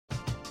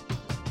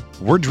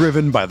We're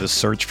driven by the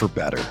search for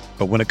better.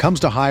 But when it comes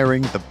to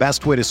hiring, the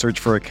best way to search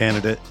for a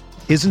candidate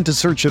isn't to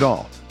search at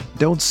all.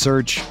 Don't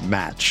search,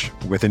 match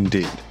with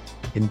Indeed.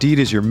 Indeed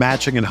is your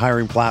matching and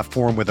hiring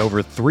platform with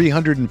over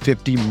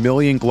 350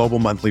 million global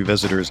monthly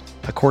visitors,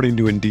 according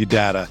to Indeed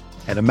data,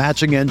 and a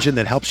matching engine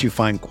that helps you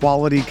find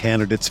quality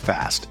candidates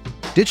fast.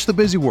 Ditch the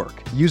busy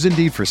work. Use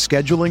Indeed for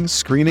scheduling,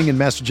 screening, and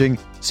messaging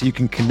so you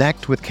can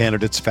connect with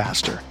candidates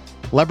faster.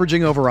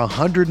 Leveraging over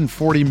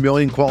 140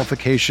 million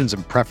qualifications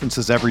and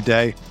preferences every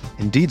day,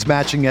 Indeed's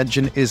matching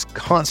engine is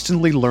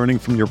constantly learning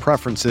from your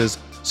preferences,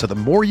 so the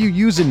more you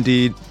use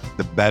Indeed,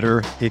 the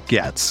better it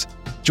gets.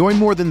 Join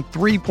more than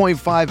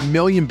 3.5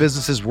 million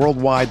businesses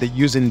worldwide that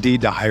use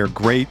Indeed to hire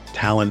great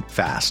talent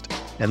fast.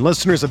 And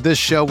listeners of this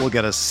show will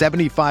get a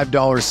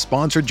 $75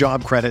 sponsored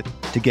job credit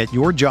to get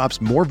your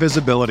jobs more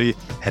visibility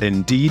at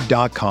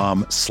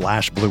Indeed.com/Blue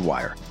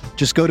Wire.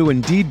 Just go to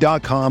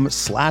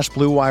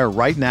Indeed.com/Blue Wire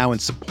right now and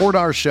support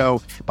our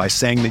show by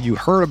saying that you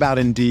heard about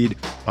Indeed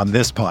on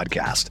this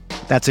podcast.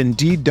 That's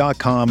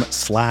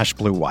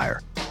Indeed.com/Blue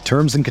Wire.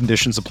 Terms and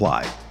conditions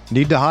apply.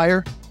 Need to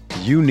hire?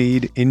 You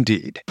need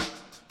Indeed.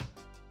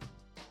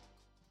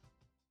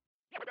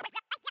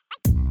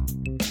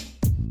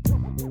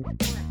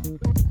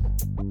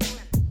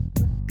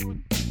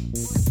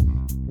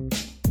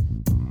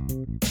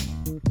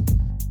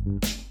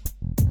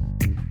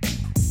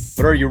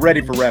 But are you ready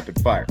for rapid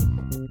fire?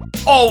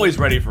 Always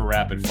ready for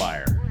rapid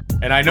fire.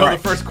 And I know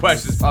Right. the first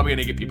question is probably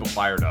going to get people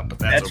fired up, but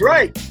that's okay.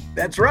 right.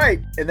 That's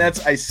right. And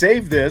I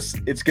saved this.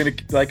 It's going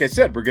to, like I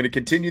said, we're going to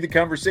continue the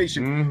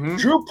conversation. Mhm.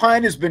 Drew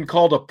Pyne has been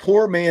called a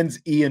poor man's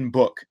Ian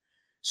Book.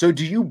 So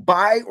do you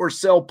buy or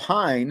sell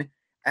Pyne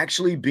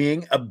actually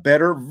being a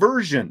better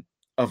version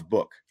of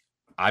Book?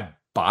 I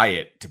buy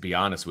it, to be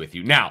honest with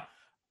you. Now,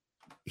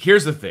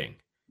 here's the thing.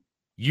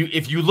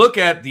 If you look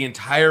at the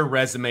entire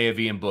resume of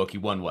Ian Book, he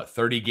won,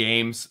 30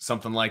 games,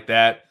 something like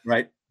that.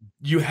 Right.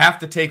 You have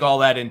to take all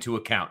that into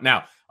account.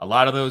 Now, a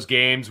lot of those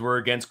games were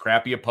against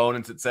crappy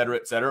opponents, et cetera,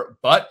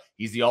 but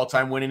he's the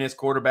all-time winningest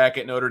quarterback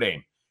at Notre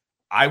Dame.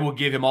 I will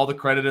give him all the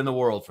credit in the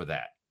world for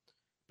that.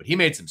 But he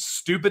made some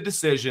stupid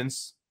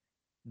decisions,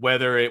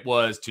 whether it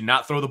was to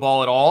not throw the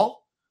ball at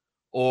all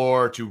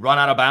or to run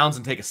out of bounds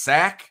and take a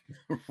sack.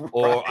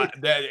 Or,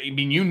 I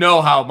mean, you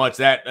know how much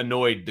that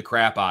annoyed the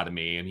crap out of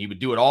me, and he would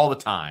do it all the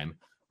time,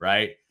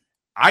 right?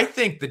 I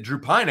think that Drew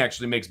Pyne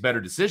actually makes better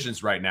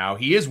decisions right now.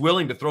 He is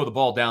willing to throw the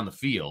ball down the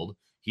field.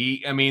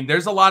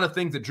 There's a lot of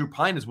things that Drew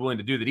Pyne is willing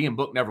to do that Ian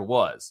Book never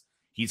was.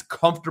 He's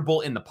comfortable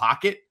in the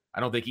pocket.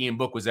 I don't think Ian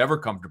Book was ever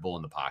comfortable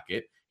in the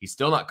pocket. He's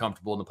still not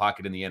comfortable in the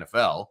pocket in the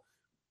NFL.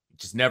 It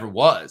just never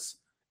was.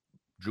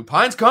 Drew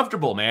Pyne's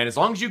comfortable, man. As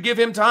long as you give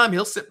him time,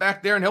 he'll sit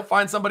back there and he'll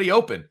find somebody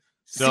open.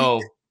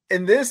 So,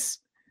 and this,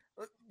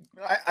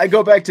 I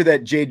go back to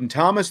that Jaden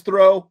Thomas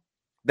throw.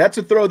 That's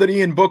a throw that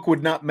Ian Book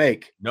would not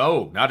make.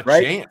 No, not a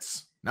right?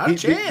 chance. Not a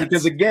chance.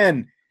 Because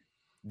again,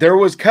 there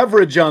was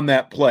coverage on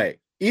that play.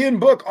 Ian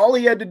Book, all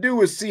he had to do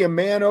was see a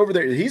man over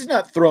there. He's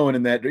not throwing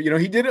in that.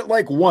 He did it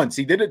like once.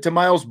 He did it to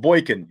Miles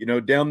Boykin,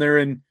 down there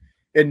in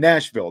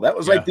Nashville. That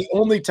was like the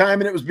only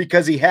time, and it was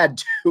because he had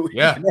to.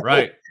 Yeah,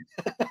 right.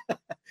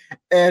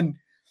 And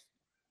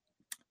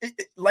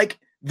like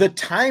the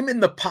time in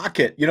the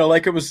pocket,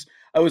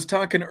 I was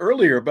talking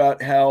earlier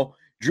about how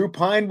Drew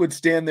Pyne would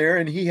stand there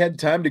and he had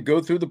time to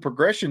go through the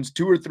progressions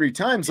 2 or 3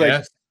 times.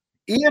 Like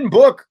Ian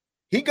Book,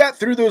 he got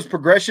through those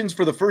progressions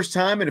for the first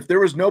time, and if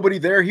there was nobody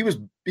there, he was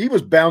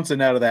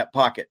bouncing out of that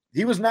pocket.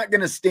 He was not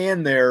going to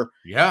stand there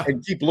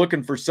and keep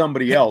looking for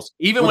somebody else.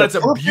 Even when it's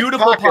a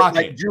beautiful pocket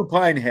like Drew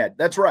Pyne had.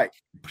 That's right.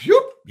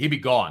 He'd be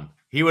gone.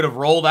 He would have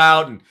rolled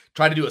out and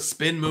tried to do a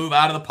spin move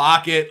out of the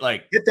pocket.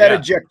 Like, hit that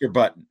ejector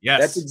button. Yes.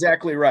 That's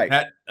exactly right.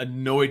 That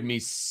annoyed me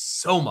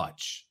so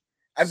much.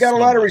 I've got a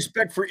lot of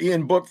respect for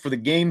Ian Book for the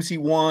games he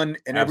won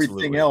and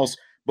everything else,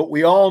 but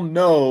we all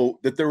know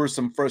that there was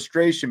some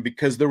frustration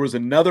because there was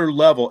another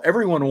level.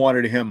 Everyone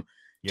wanted him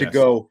to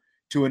go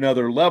to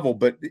another level,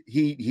 but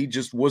he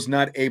just was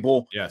not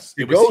able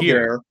to go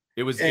there.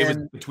 It was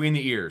between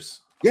the ears.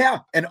 Yeah,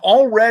 and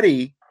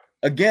already,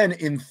 again,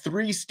 in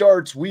 3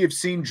 starts, we have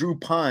seen Drew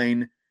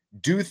Pyne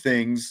do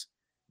things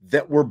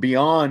that were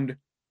beyond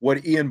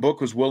what Ian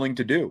Book was willing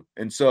to do.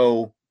 And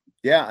so,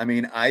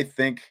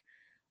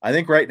 I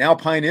think right now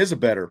Pyne is a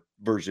better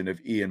version of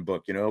Ian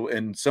Book,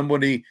 and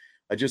somebody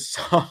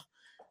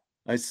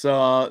I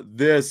saw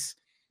this.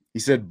 He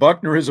said,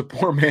 Buckner is a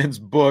poor man's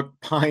Book.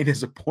 Pyne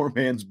is a poor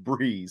man's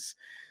Breeze.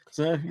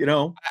 So,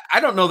 I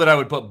don't know that I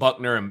would put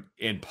Buckner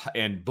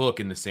and Book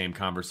in the same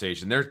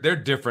conversation. They're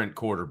different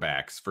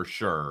quarterbacks for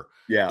sure.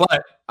 Yeah.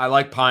 But I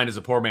like Pyne as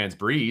a poor man's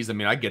Breeze. I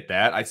mean, I get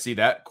that. I see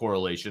that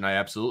correlation. I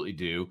absolutely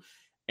do.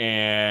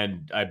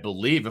 And I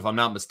believe, if I'm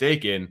not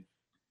mistaken,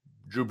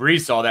 Drew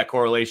Brees saw that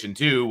correlation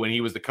too when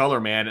he was the color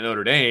man at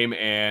Notre Dame,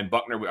 and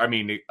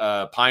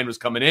Pyne was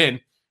coming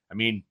in. I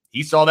mean,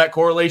 he saw that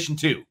correlation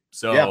too.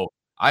 So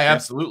I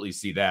absolutely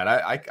see that.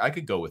 I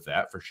could go with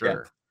that for sure.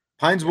 Yeah.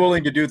 Pyne's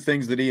willing to do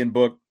things that Ian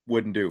Book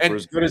wouldn't do. For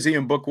as good as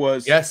Ian Book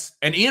was. Yes.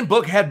 And Ian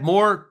Book had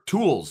more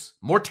tools,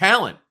 more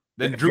talent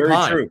than Drew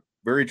Pyne. True.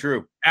 Very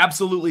true.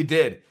 Absolutely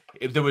did.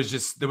 If there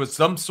was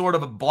some sort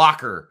of a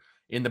blocker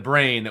in the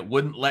brain that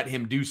wouldn't let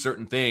him do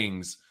certain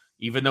things,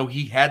 even though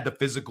he had the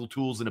physical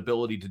tools and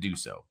ability to do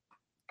so.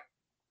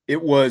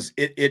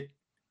 It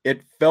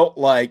felt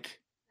like,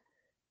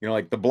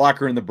 like the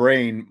blocker in the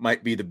brain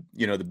might be the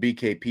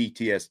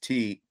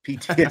PTSD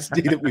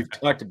that we've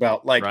talked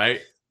about. Like,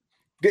 right.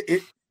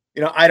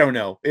 I don't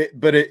know,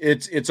 but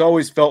it's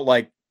always felt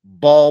like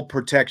ball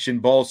protection,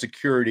 ball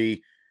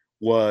security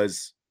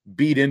was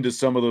beat into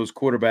some of those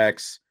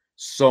quarterbacks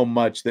so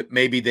much that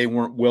maybe they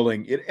weren't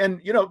willing.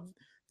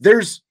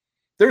 There's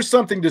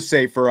something to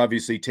say for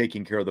obviously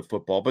taking care of the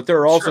football, but there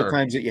are also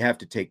times that you have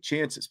to take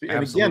chances. And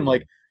Absolutely. again,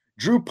 like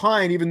Drew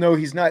Pyne, even though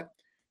he's not,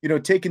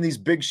 taking these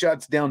big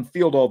shots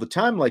downfield all the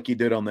time like he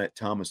did on that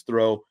Thomas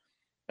throw,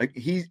 like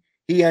he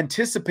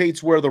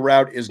anticipates where the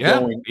route is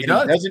going. He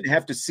doesn't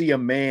have to see a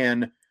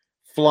man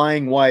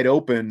flying wide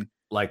open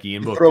like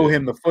Ian to Book throw did.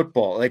 him the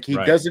football. Like he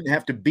doesn't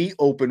have to be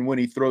open when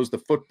he throws the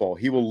football.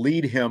 He will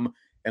lead him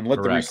and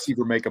let the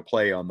receiver make a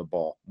play on the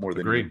ball more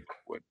than Ian Book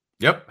would.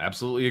 Yep,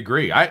 absolutely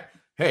agree. I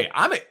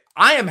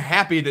am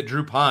happy that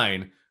Drew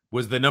Pyne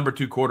was the number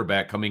 2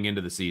 quarterback coming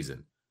into the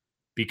season,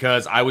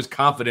 because I was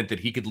confident that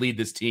he could lead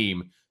this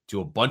team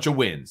to a bunch of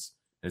wins.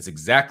 That's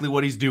exactly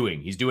what he's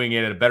doing. He's doing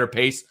it at a better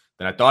pace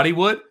than I thought he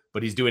would,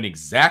 but he's doing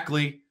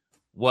exactly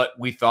what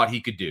we thought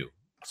he could do.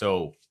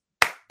 So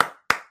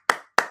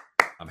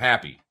I'm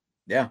happy.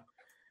 Yeah.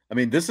 I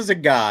mean, this is a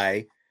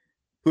guy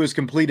who has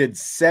completed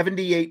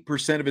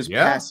 78% of his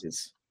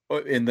passes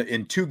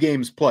in 2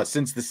 games plus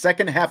since the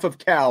second half of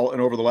Cal,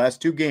 and over the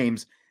last 2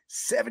 games,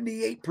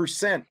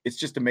 78%. It's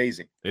just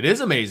amazing. It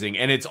is amazing.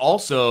 And it's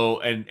also,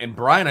 and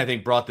Brian, I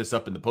think, brought this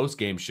up in the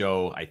post-game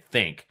show, I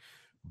think,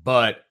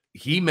 but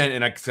he meant,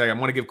 and I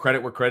want to give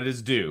credit where credit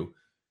is due,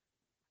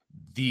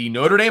 the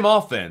Notre Dame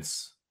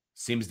offense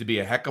seems to be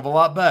a heck of a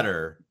lot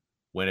better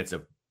when it's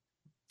a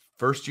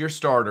first-year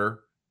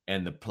starter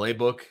and the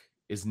playbook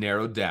is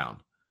narrowed down.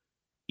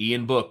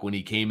 Ian Book, when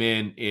he came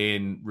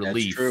in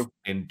relief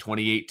in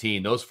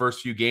 2018, those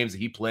first few games that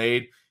he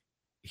played,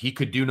 he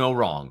could do no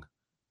wrong,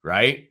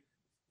 right?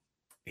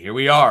 Here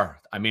we are.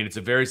 I mean, it's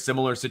a very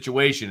similar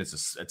situation.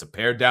 It's a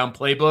pared down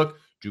playbook.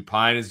 Drew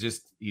Pyne is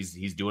just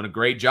he's doing a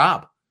great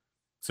job.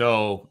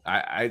 So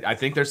I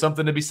think there's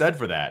something to be said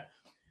for that.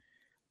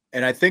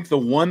 And I think the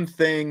one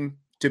thing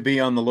to be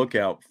on the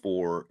lookout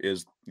for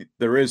is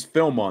there is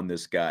film on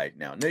this guy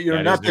now.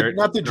 Not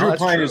that Drew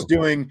Pyne is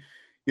doing,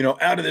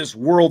 out of this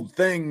world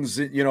things,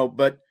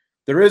 but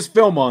there is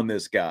film on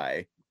this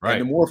guy. Right.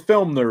 And the more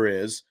film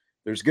there's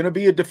going to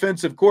be a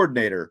defensive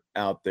coordinator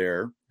out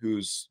there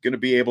who's going to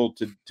be able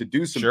to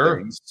do some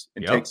things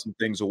and take some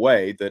things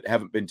away that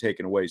haven't been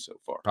taken away so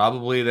far.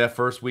 Probably that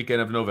first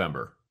weekend of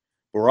November.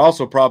 We're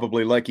also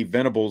probably lucky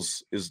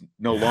Venables is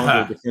no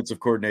longer a defensive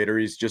coordinator.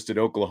 He's just at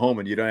Oklahoma,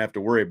 and you don't have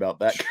to worry about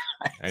that guy.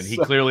 And he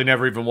clearly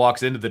never even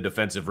walks into the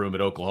defensive room at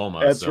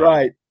Oklahoma. That's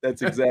right.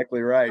 That's exactly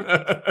right.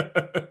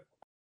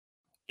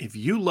 If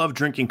you love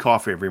drinking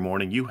coffee every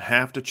morning, you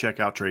have to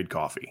check out Trade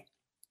Coffee.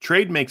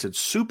 Trade makes it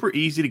super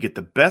easy to get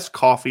the best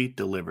coffee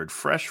delivered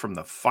fresh from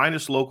the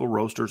finest local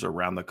roasters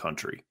around the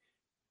country.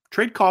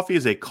 Trade Coffee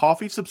is a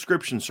coffee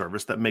subscription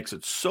service that makes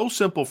it so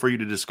simple for you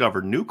to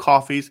discover new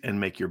coffees and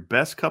make your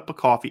best cup of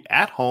coffee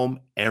at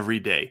home every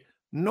day.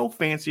 No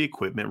fancy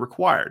equipment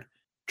required.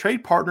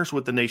 Trade partners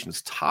with the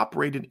nation's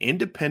top-rated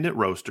independent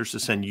roasters to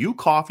send you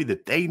coffee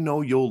that they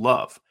know you'll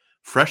love,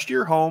 fresh to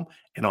your home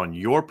and on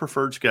your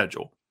preferred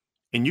schedule.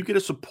 And you get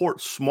to support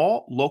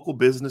small local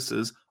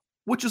businesses,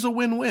 which is a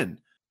win-win.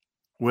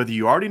 Whether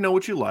you already know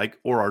what you like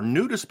or are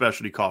new to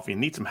specialty coffee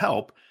and need some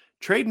help,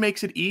 Trade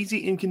makes it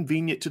easy and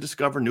convenient to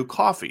discover new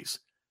coffees.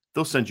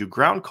 They'll send you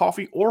ground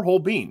coffee or whole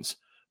beans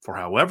for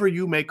however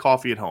you make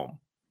coffee at home.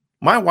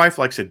 My wife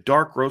likes a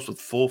dark roast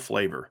with full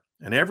flavor,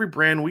 and every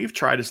brand we've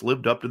tried has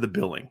lived up to the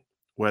billing.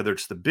 Whether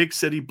it's the Big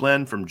City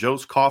Blend from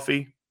Joe's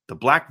Coffee, the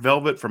Black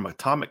Velvet from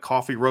Atomic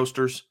Coffee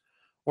Roasters,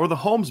 or the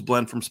Holmes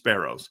Blend from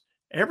Sparrows,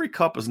 every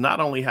cup has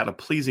not only had a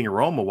pleasing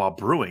aroma while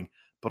brewing,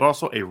 but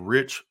also a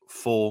rich,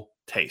 full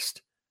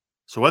taste.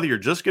 So whether you're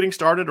just getting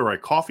started or a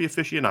coffee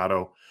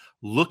aficionado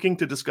looking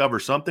to discover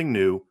something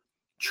new,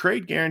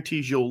 Trade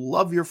guarantees you'll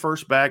love your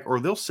first bag or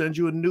they'll send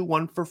you a new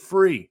one for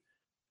free.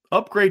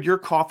 Upgrade your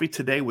coffee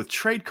today with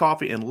Trade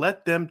Coffee and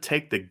let them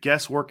take the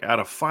guesswork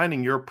out of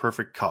finding your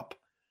perfect cup.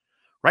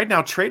 Right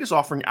now, Trade is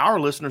offering our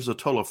listeners a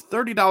total of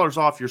 $30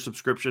 off your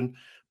subscription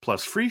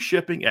plus free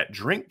shipping at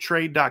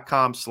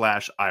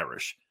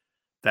drinktrade.com/Irish.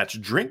 That's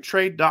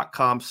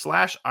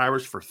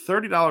drinktrade.com/Irish for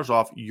 $30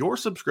 off your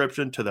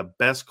subscription to the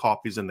best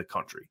coffees in the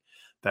country.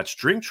 That's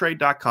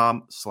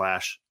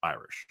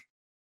drinktrade.com/Irish.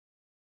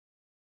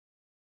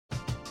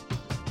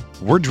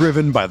 We're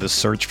driven by the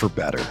search for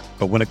better.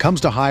 But when it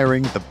comes to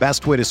hiring, the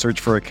best way to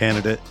search for a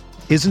candidate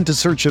isn't to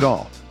search at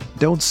all.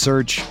 Don't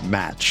search,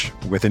 match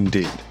with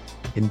Indeed.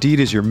 Indeed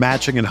is your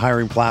matching and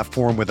hiring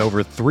platform with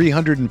over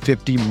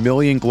 350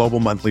 million global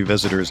monthly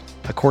visitors,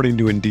 according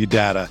to Indeed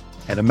data,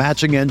 and a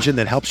matching engine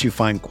that helps you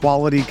find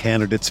quality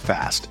candidates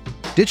fast.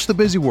 Ditch the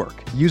busy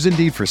work. Use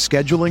Indeed for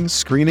scheduling,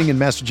 screening, and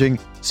messaging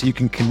so you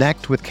can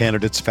connect with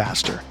candidates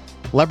faster.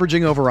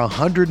 Leveraging over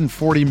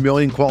 140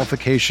 million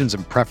qualifications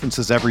and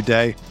preferences every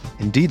day,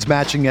 Indeed's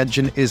matching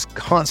engine is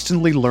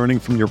constantly learning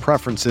from your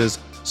preferences,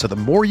 so the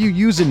more you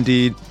use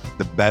Indeed,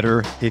 the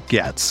better it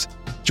gets.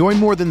 Join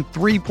more than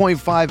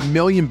 3.5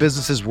 million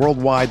businesses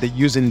worldwide that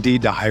use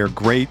Indeed to hire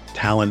great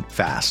talent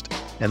fast.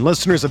 And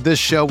listeners of this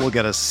show will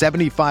get a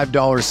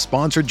 $75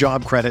 sponsored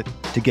job credit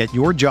to get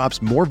your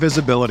jobs more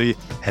visibility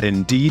at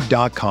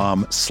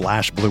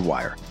Indeed.com/Blue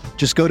Wire.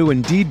 Just go to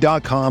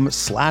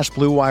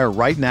Indeed.com/Blue Wire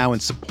right now and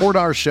support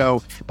our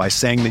show by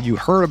saying that you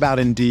heard about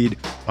Indeed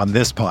on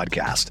this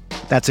podcast.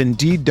 That's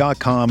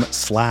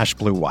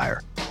Indeed.com/Blue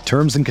Wire.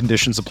 Terms and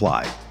conditions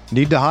apply.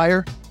 Need to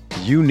hire?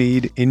 You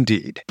need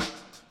Indeed.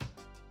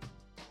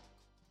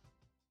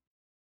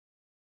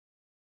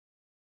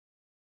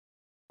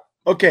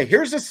 Okay,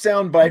 here's a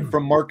soundbite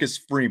from Marcus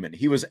Freeman.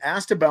 He was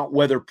asked about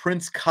whether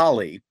Prince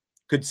Kollie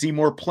could see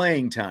more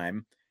playing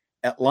time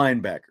at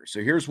linebacker.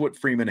 So here's what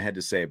Freeman had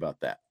to say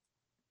about that.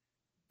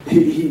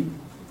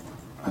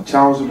 I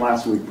challenged him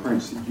last week,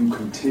 Prince, you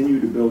continue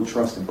to build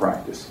trust in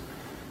practice.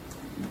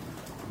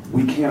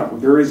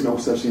 There is no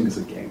such thing as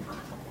a game.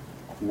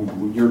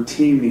 Your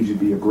team needs you to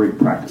be a great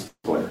practice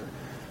player.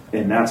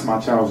 And that's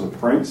my challenge to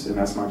Prince, and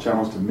that's my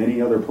challenge to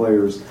many other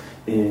players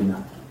in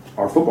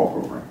our football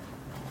program.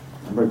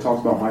 Everybody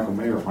talks about Michael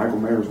Mayer. Michael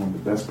Mayer is one of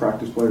the best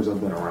practice players I've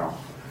been around.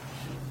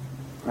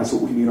 That's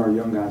what we need our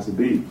young guys to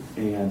be.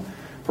 And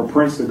for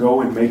Prince to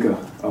go and make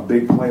a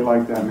big play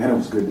like that, man, it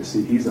was good to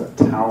see. He's a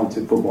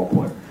talented football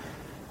player.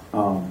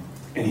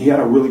 And he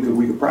had a really good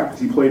week of practice.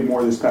 He played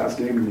more this past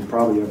game than he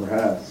probably ever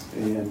has.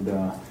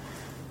 And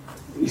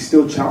he's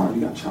still challenged.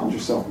 You got to challenge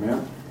yourself,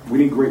 man. We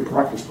need great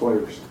practice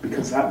players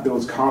because that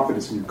builds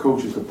confidence in your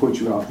coaches to put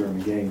you out there in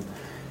the game.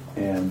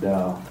 And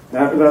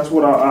that's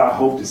what I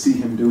hope to see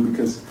him do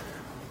because,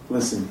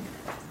 listen,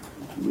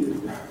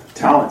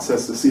 talent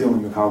sets the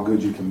ceiling of how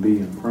good you can be,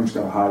 and Prince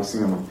got a high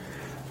ceiling.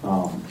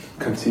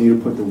 Continue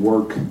to put the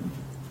work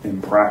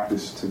in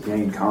practice to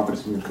gain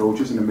confidence in your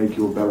coaches and to make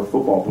you a better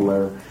football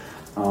player.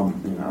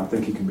 I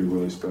think he can be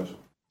really special.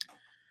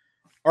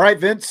 All right,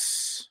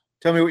 Vince,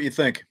 tell me what you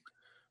think.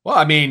 Well,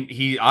 I mean,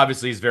 he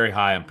obviously is very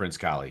high on Prince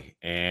Kollie,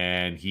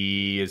 and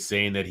he is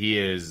saying that he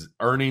is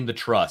earning the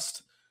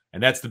trust.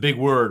 And that's the big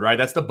word, right?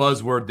 That's the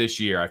buzzword this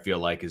year, I feel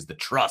like, is the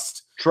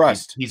trust.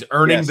 Trust. He's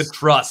earning the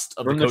trust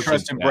of the coaching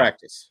trust in staff.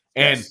 practice.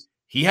 And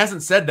he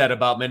hasn't said that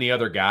about many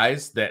other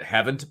guys that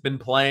haven't been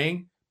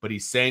playing, but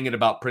he's saying it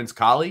about Prince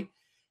Kollie.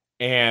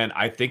 And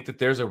I think that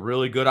there's a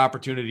really good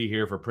opportunity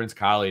here for Prince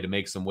Kollie to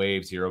make some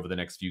waves here over the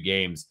next few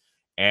games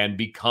and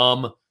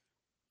become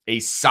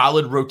a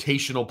solid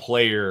rotational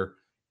player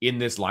in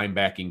this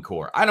linebacking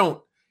core.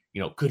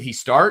 Could he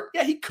start?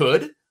 Yeah, he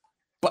could.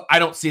 But I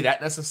don't see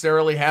that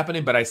necessarily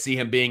happening, but I see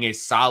him being a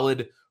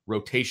solid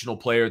rotational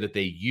player that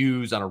they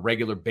use on a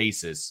regular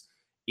basis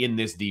in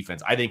this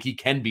defense. I think he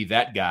can be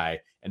that guy,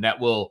 and that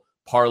will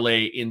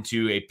parlay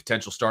into a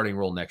potential starting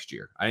role next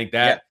year. I think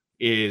that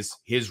is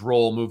his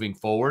role moving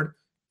forward,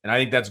 and I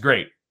think that's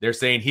great. They're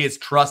saying his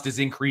trust is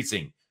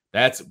increasing.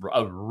 That's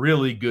a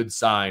really good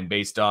sign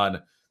based on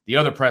the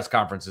other press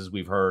conferences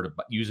we've heard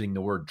about using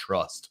the word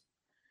trust.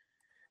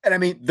 And I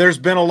mean, there's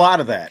been a lot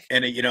of that.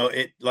 And,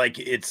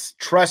 it's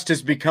trust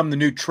has become the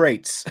new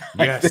traits.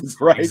 Yes, think,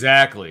 right?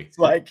 Exactly. It's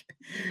like,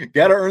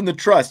 got to earn the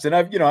trust. And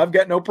I've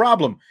got no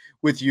problem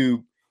with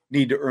you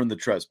need to earn the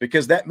trust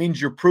because that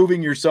means you're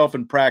proving yourself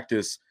in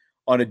practice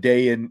on a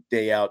day in,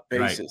 day out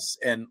basis.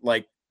 Right. And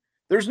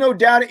there's no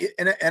doubt.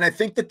 And I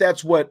think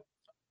that's what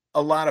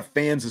a lot of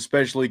fans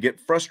especially get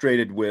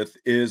frustrated with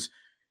is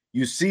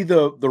you see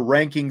the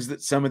rankings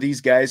that some of these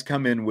guys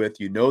come in with,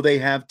 they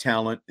have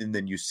talent, and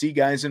then you see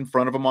guys in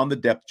front of them on the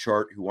depth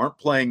chart who aren't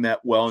playing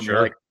that well, and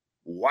you're like,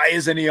 why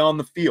isn't he on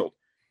the field?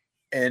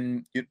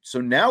 And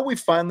so now we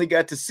finally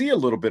got to see a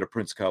little bit of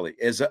Prince Kollie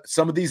as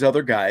some of these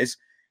other guys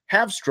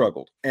have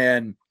struggled,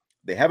 and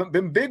they haven't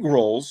been big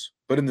roles,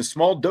 but in the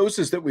small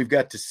doses that we've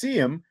got to see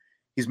him,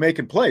 he's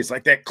making plays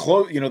like that. The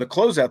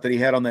closeout that he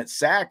had on that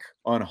sack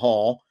on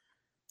Hall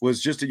was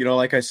just,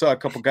 like I saw a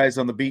couple guys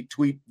on the beat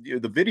tweet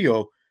the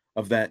video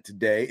of that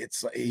today.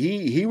 It's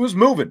he was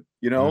moving,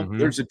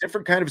 There's a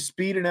different kind of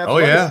speed and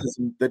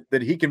athleticism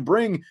that he can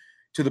bring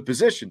to the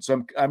position.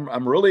 So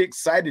I'm really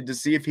excited to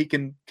see if he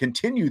can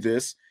continue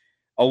this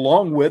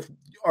along with,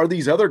 are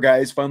these other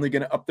guys finally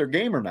going to up their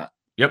game or not?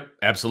 Yep,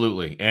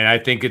 absolutely. And I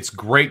think it's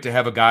great to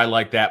have a guy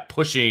like that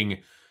pushing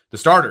the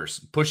starters,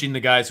 pushing the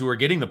guys who are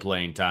getting the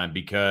playing time,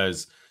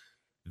 because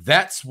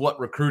that's what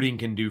recruiting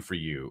can do for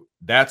you.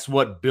 That's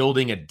what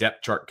building a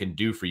depth chart can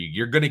do for you.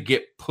 You're going to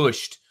get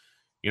pushed.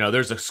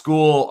 There's a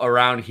school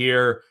around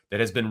here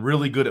that has been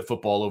really good at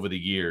football over the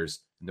years.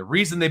 And the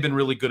reason they've been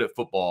really good at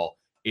football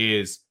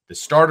is the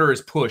starter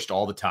is pushed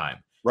all the time.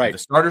 Right. If the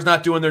starter's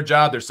not doing their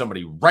job, there's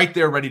somebody right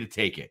there ready to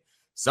take it.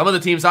 Some of the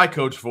teams I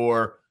coached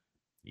for,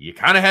 you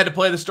kind of had to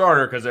play the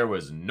starter because there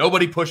was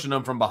nobody pushing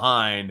them from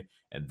behind,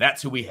 and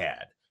that's who we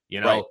had.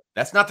 Right.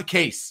 That's not the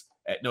case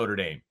at Notre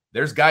Dame.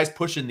 there's guys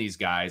pushing these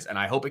guys, and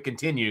I hope it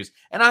continues.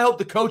 And I hope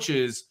the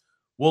coaches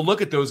will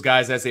look at those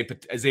guys as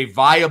a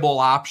viable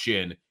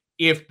option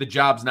if the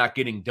job's not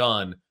getting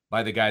done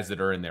by the guys that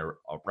are in there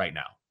right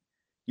now.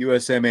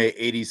 USMA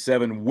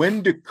 87.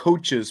 When do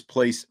coaches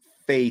place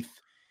faith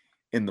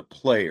in the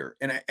player?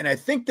 And I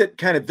think that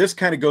this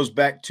goes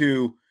back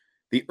to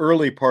the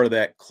early part of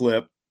that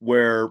clip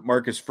where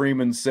Marcus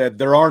Freeman said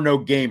there are no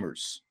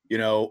gamers,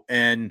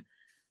 and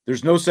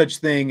there's no such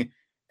thing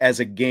as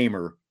a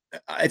gamer.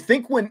 I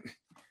think when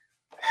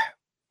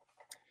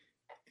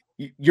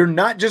you're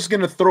not just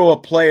going to throw a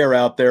player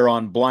out there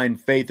on blind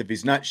faith if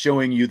he's not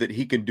showing you that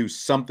he can do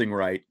something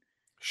right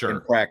in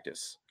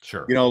practice.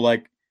 Sure.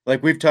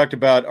 Like we've talked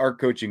about our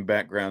coaching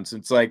backgrounds.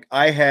 It's like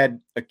I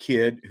had a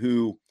kid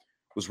who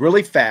was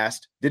really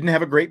fast, didn't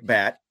have a great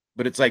bat,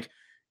 but it's like,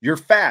 you're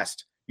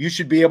fast. You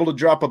should be able to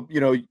drop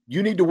you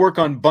need to work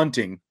on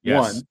bunting.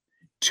 Yes. 1.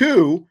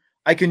 2,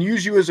 I can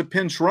use you as a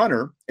pinch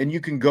runner and you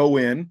can go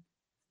in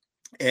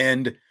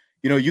and,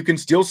 you can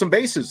steal some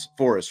bases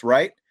for us,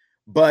 right?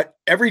 But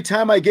every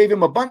time I gave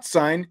him a bunt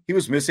sign, he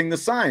was missing the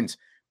signs.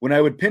 When I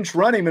would pinch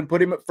run him and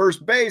put him at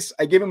first base,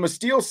 I gave him a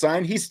steal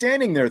sign. He's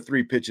standing there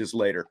 3 pitches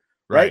later,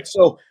 right?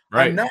 So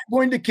I'm not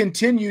going to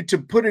continue to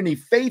put any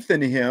faith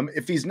in him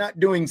if he's not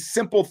doing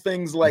simple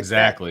things like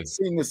that,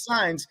 seeing the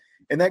signs.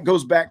 And that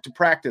goes back to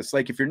practice.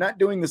 Like if you're not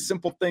doing the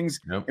simple things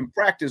in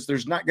practice,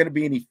 there's not going to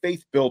be any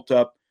faith built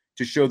up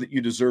to show that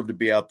you deserve to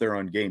be out there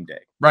on game day.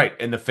 Right.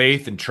 And the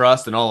faith and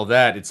trust and all of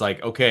that, it's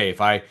like, okay,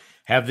 if I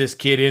have this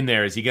kid in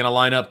there, is he going to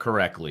line up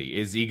correctly?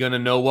 Is he going to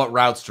know what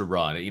routes to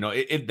run?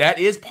 That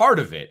is part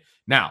of it.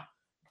 Now,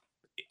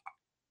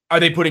 are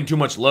they putting too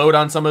much load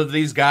on some of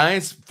these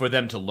guys for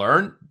them to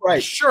learn?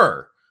 Right.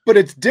 Sure. But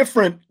it's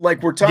different.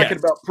 Like we're talking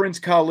about Prince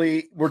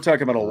Kollie, we're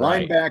talking about a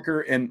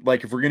linebacker. And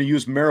like, if we're going to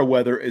use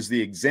Meriwether as the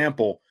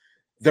example,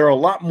 there are a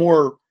lot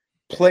more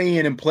play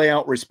in and play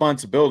out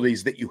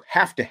responsibilities that you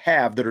have to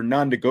have that are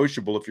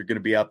non-negotiable if you're going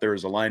to be out there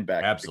as a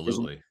linebacker.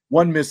 Absolutely. Because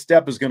one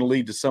misstep is going to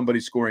lead to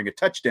somebody scoring a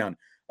touchdown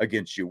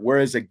against you.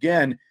 Whereas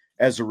again,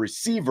 as a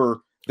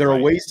receiver, there are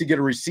ways to get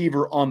a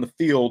receiver on the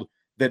field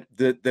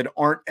that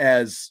aren't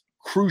as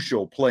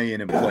crucial play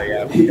in and play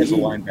out as a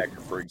linebacker,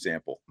 for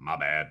example. My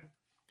bad.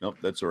 Nope,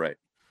 that's all right.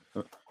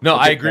 No,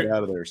 I agree.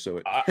 Out of there,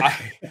 so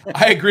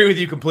I agree with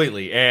you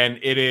completely, and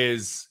it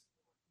is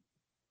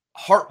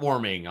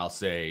heartwarming, I'll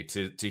say,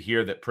 to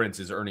hear that Prince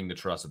is earning the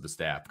trust of the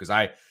staff, because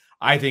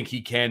I think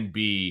he can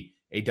be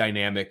a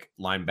dynamic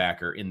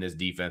linebacker in this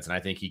defense, and I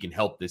think he can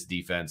help this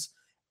defense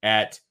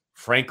at,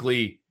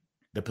 frankly,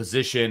 the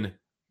position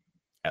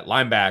at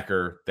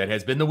linebacker that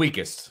has been the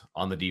weakest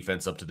on the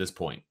defense up to this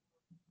point.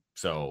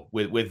 So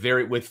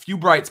with few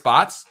bright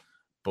spots,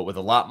 but with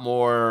a lot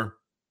more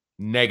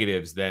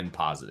negatives than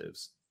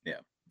positives. Yeah.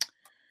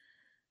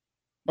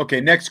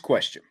 Okay, next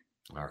question.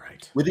 All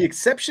right. With the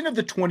exception of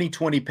the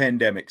 2020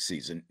 pandemic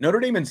season, Notre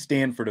Dame and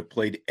Stanford have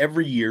played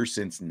every year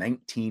since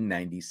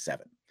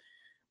 1997.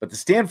 But the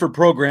Stanford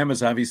program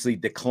has obviously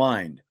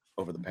declined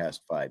over the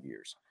past 5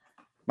 years.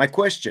 My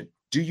question,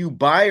 do you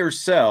buy or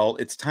sell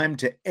it's time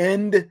to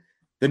end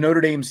the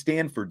Notre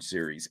Dame-Stanford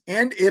series?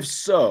 And if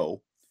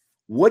so,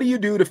 what do you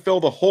do to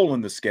fill the hole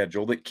in the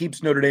schedule that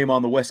keeps Notre Dame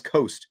on the West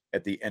Coast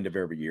at the end of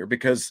every year?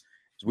 Because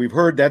as we've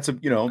heard, that's a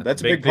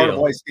big part of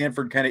why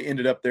Stanford kind of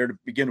ended up there to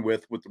begin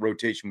with the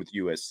rotation with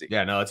USC.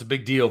 Yeah, no, it's a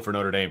big deal for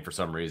Notre Dame for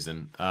some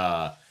reason.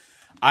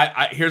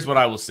 Here's what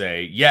I will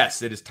say.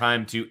 Yes, it is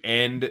time to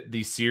end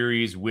the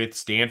series with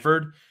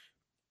Stanford.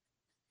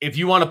 If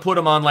you want to put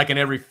them on like an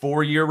every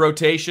 4-year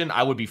rotation,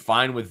 I would be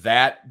fine with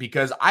that,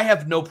 because I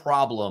have no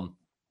problem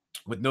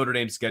with Notre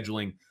Dame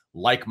scheduling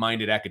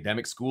like-minded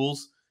academic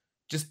schools.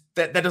 Just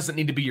that doesn't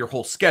need to be your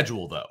whole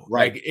schedule, though.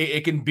 Right. Like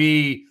it can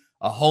be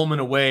a home and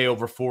away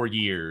over 4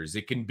 years.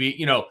 It can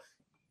be,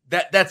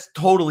 that's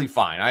totally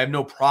fine. I have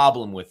no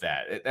problem with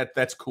that.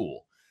 That's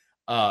cool.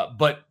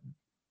 But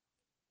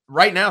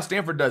right now,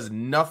 Stanford does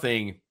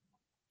nothing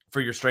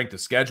for your strength of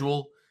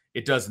schedule.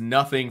 It does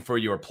nothing for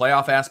your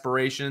playoff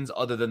aspirations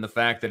other than the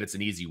fact that it's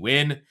an easy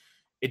win.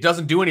 It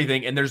doesn't do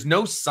anything. And there's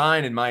no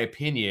sign, in my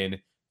opinion,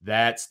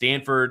 that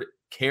Stanford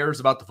cares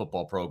about the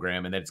football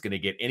program and that it's going to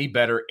get any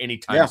better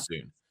anytime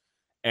soon.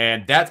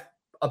 And that's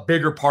a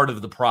bigger part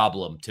of the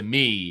problem to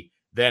me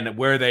than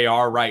where they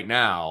are right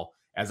now.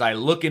 As I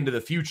look into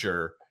the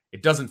future,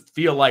 it doesn't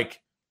feel like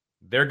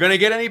they're going to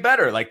get any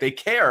better. Like they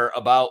care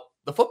about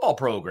the football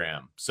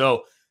program.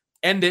 So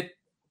end it.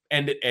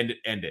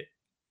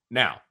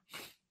 Now,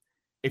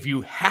 if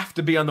you have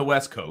to be on the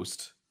West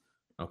Coast,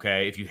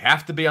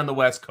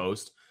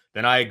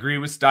 then I agree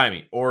with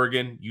Stymie.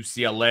 Oregon,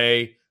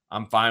 UCLA,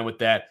 I'm fine with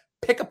that.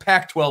 Pick a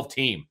Pac-12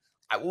 team.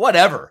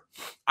 Whatever.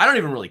 I don't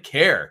even really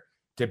care,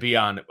 to be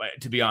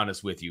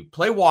honest with you.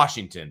 Play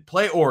Washington,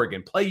 play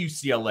Oregon, play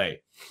UCLA,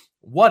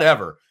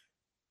 whatever.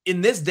 In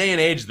this day and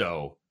age,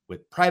 though,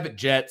 with private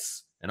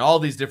jets and all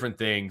these different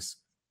things,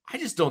 I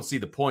just don't see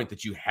the point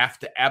that you have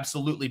to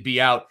absolutely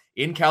be out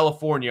in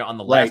California on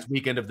the last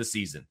weekend of the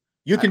season.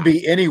 You can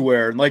be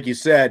anywhere. And like you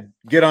said,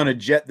 get on a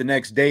jet the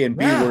next day and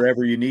be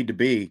wherever you need to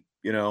be,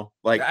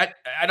 I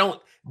don't,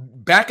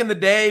 back in the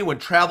day when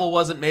travel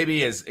wasn't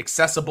maybe as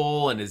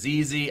accessible and as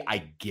easy, I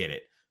get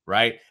it,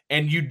 right?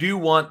 And you do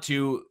want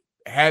to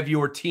have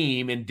your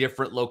team in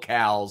different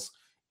locales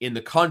in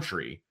the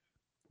country,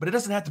 but it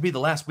doesn't have to be the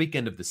last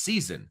weekend of the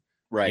season.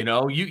 Right. You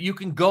know, you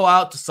can go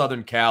out to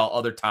Southern Cal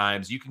other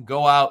times. You can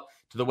go out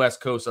to the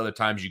West Coast other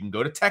times. You can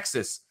go to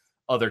Texas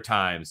other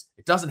times.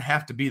 It doesn't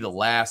have to be the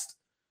last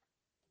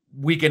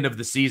weekend of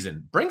the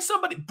season. Bring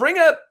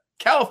a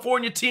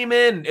California team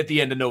in at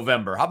the end of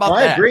November. How about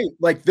that? I agree.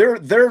 Like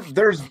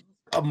there's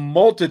a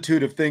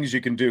multitude of things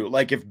you can do.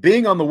 Like if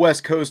being on the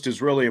West Coast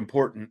is really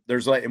important,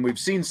 and we've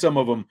seen some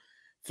of them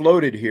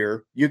floated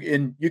here. You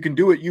can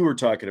do what you were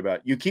talking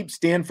about. You keep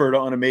Stanford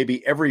on a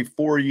maybe every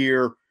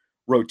 4-year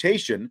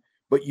rotation,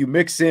 but you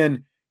mix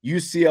in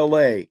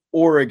UCLA,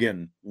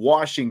 Oregon,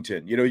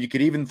 Washington. You know, you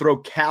could even throw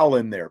Cal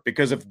in there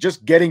because of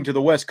just getting to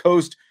the West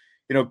Coast.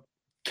 You know,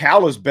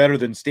 Cal is better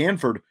than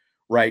Stanford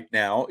right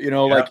now. You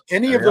know, like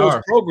any of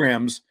those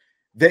programs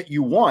that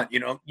you want. You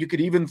know, you could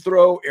even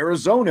throw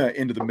Arizona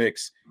into the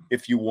mix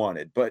if you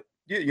wanted. But,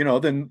 you know,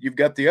 then you've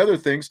got the other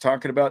things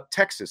talking about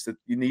Texas that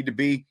you need to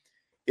be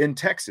in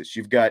Texas.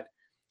 You've got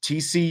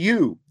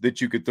TCU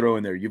that you could throw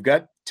in there. You've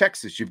got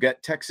Texas. You've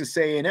got Texas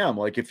A&M.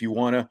 Like if you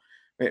want to,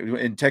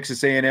 and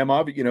Texas A&M,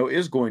 you know,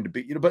 is going to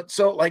be, you know, but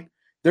so like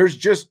there's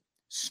just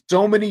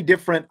so many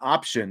different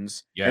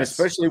options. Yes. And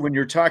especially when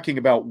you're talking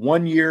about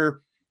 1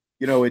 year,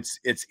 you know, it's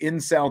in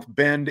South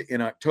Bend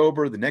in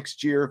October. The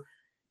next year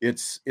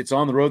it's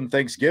on the road in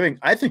Thanksgiving.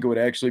 I think it would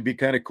actually be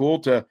kind of cool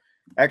to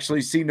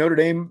actually see Notre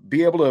Dame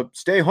be able to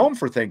stay home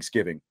for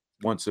Thanksgiving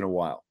once in a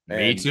while.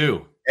 Me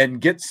too.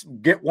 And get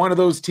one of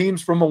those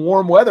teams from a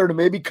warm weather to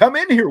maybe come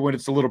in here when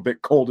it's a little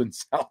bit cold in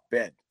South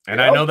Bend. And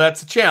I know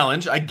that's a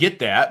challenge. I get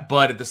that.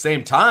 But at the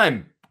same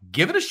time,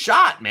 give it a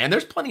shot, man.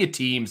 There's plenty of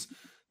teams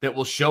that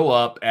will show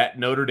up at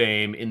Notre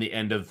Dame in the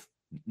end of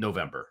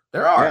November.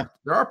 There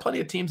are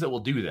plenty of teams that will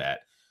do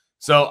that.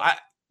 So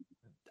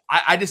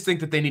I just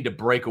think that they need to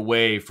break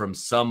away from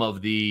some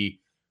of the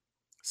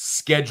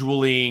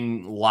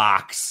scheduling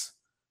locks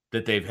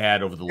that they've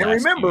had over the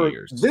last few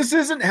years. This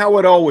isn't how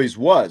it always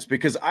was,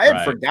 because I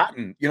had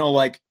forgotten, you know,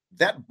 like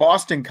that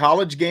Boston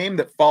College game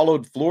that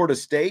followed Florida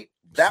State.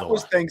 That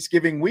was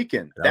Thanksgiving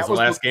weekend. That was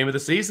the last game of the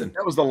season.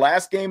 That was the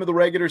last game of the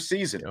regular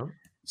season. Yep.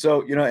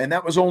 So, you know, and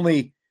that was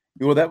only,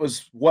 well, that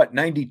was what,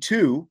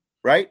 92,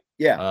 right?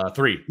 Yeah.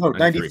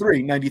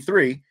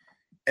 93.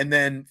 And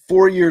then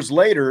 4 years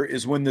later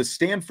is when the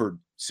Stanford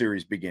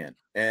series began.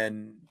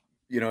 And,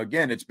 you know,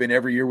 again, it's been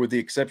every year with the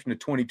exception of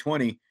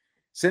 2020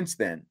 since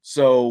then.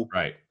 So,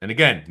 right. And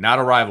again, not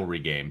a rivalry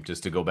game,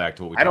 just to go back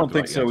to what we talked about. I don't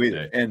think so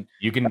either. And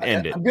you can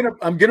end it.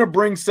 I'm gonna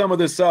bring some of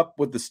this up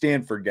with the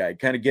Stanford guy,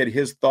 kind of get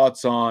his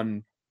thoughts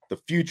on the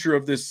future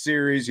of this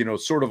series, you know,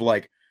 sort of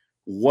like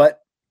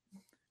what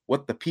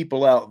the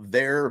people out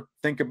there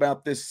think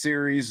about this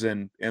series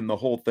and the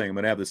whole thing. I'm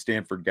gonna have the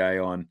Stanford guy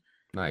on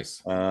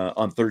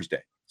on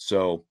Thursday.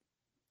 So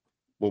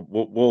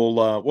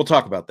we'll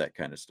talk about that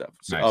kind of stuff.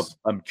 So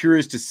I'm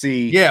curious to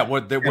see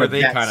where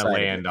they kind of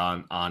land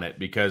on it,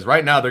 because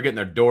right now they're getting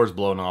their doors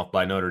blown off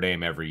by Notre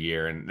Dame every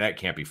year, and that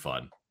can't be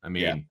fun. I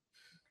mean,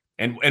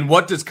 and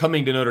what does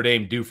coming to Notre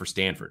Dame do for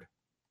Stanford?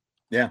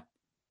 Yeah.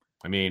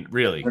 I mean,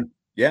 really?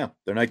 Yeah,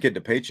 they're not getting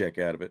a paycheck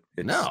out of it.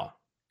 No.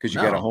 Because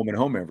you got a home and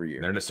home every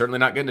year. They're certainly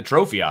not getting a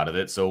trophy out of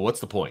it, so what's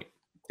the point?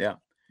 Yeah.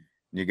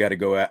 You got to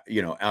go out,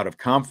 you know, out of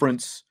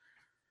conference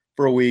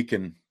for a week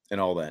and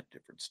all that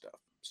different stuff.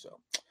 So,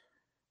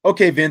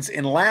 okay, Vince,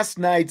 in last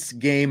night's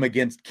game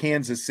against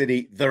Kansas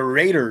City, the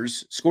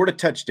Raiders scored a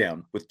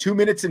touchdown with 2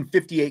 minutes and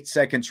 58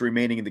 seconds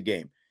remaining in the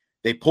game.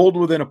 They pulled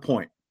within a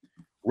point.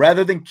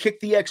 Rather than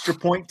kick the extra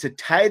point to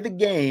tie the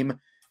game,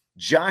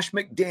 Josh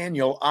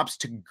McDaniel opts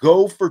to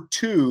go for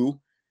two,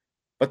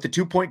 but the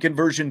 2-point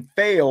conversion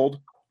failed.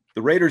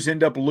 The Raiders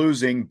end up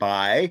losing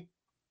by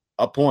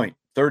a point,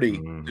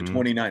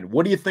 30-29.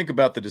 What do you think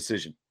about the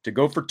decision to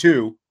go for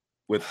two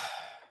with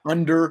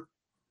under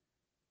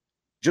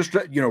just,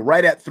 you know,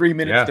 right at 3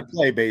 minutes to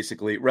play,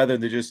 basically, rather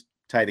than just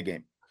tie the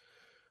game?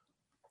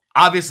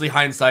 Obviously,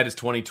 hindsight is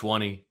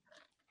 2020.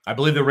 I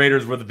believe the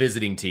Raiders were the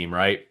visiting team,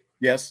 right?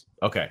 Yes.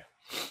 Okay.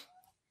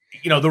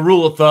 You know, the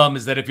rule of thumb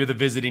is that if you're the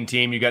visiting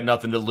team, you got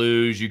nothing to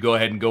lose. You go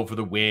ahead and go for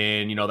the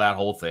win, you know, that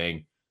whole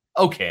thing.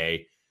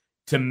 Okay.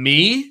 To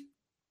me,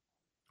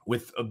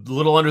 with a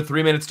little under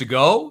 3 minutes to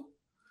go,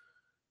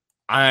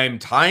 I'm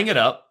tying it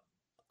up.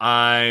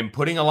 I'm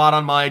putting a lot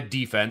on my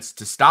defense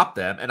to stop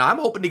them, and I'm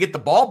hoping to get the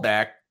ball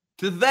back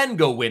to then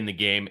go win the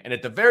game. And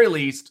at the very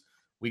least,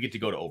 we get to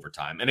go to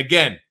overtime. And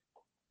again,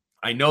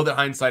 I know that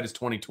hindsight is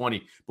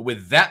 2020, but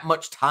with that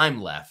much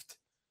time left,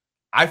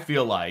 I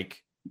feel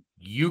like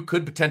you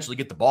could potentially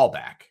get the ball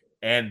back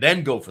and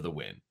then go for the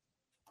win.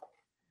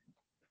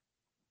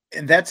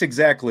 And that's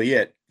exactly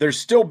it. There's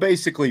still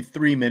basically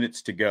 3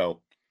 minutes to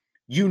go.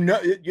 You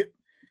know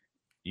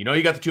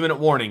you got the 2-minute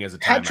warning as a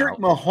timeout. Patrick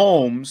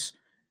Mahomes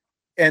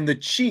and the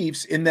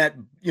Chiefs in that,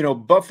 you know,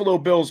 Buffalo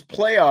Bills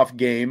playoff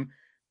game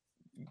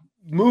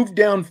moved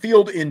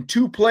downfield in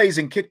 2 plays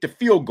and kicked a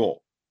field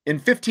goal in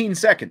 15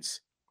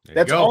 seconds.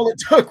 That's all it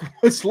took,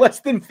 was less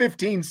than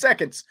 15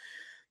 seconds.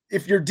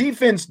 If your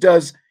defense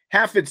does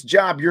half its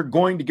job, you're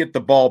going to get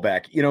the ball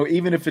back,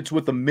 even if it's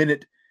with a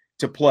minute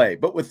to play.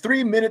 But with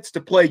 3 minutes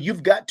to play,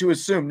 you've got to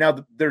assume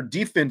now their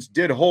defense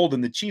did hold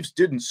and the Chiefs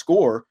didn't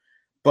score,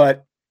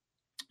 but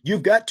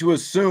you've got to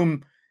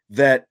assume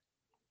that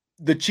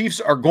the Chiefs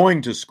are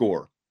going to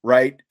score,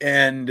 right?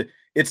 And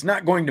it's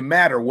not going to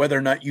matter whether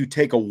or not you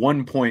take a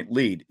 1-point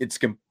lead. It's,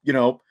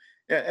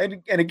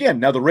 and again,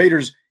 now the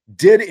Raiders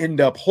did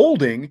end up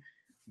holding,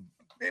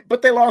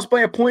 but they lost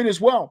by a point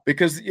as well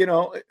because,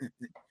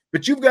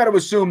 but you've got to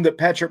assume that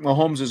Patrick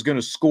Mahomes is going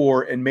to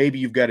score and maybe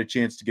you've got a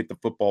chance to get the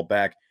football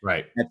back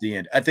at the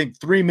end. I think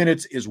 3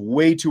 minutes is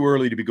way too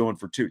early to be going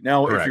for 2.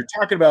 Now, if you're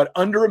talking about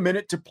under a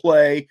minute to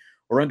play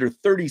or under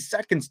 30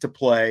 seconds to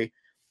play,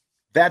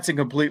 that's a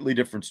completely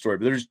different story.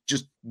 But there's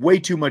just way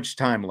too much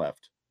time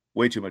left.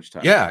 Way too much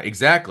time. Yeah,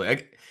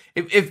 exactly.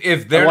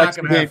 If they're not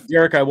going to have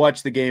Derek, I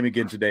watched the game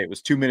again today. It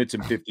was 2 minutes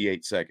and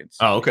 58 seconds.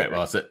 Oh, okay.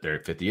 Well, it's there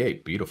at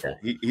 58. Beautiful.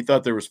 Yeah, he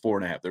thought there was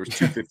 4.5. There was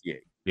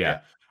 2:58.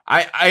 Yeah.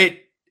 I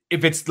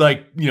if it's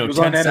like 10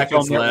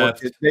 seconds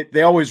left,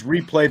 they always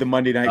replay the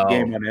Monday night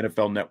game on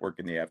NFL Network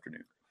in the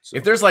afternoon. So.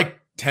 If there's like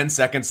 10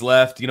 seconds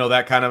left,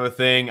 that kind of a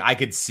thing, I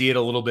could see it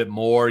a little bit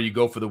more. You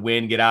go for the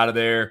win, get out of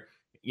there,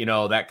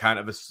 that kind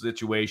of a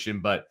situation.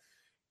 But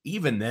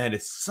even then,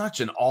 it's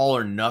such an all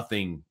or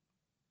nothing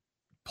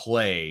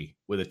play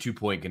with a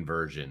 2-point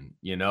conversion.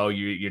 You're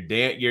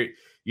the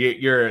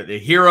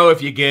hero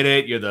if you get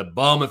it. You're the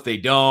bum if they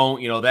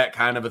don't. That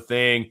kind of a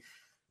thing.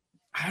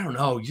 I don't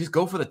know. You just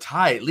go for the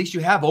tie. At least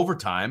you have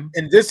overtime.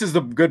 And this is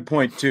the good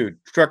point too,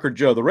 Trucker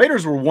Joe. The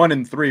Raiders were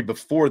 1-3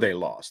 before they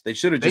lost. They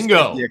should have just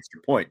got the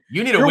extra point.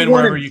 You need to win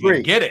wherever you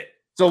can get it.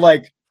 So,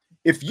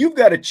 if you've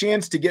got a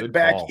chance to get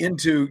back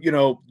into,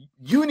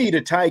 you need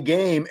a tie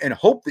game and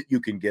hope that you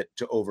can get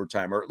to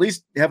overtime, or at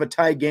least have a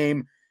tie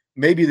game.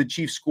 Maybe the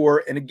Chiefs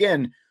score, and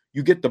again,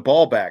 you get the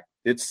ball back.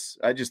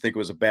 I just think it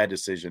was a bad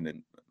decision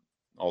and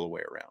all the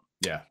way around.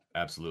 Yeah,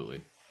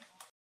 absolutely.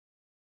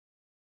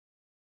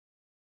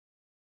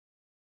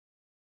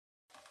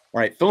 All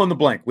right, fill in the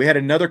blank. We had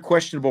another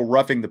questionable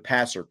roughing the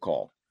passer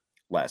call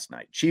last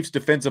night. Chiefs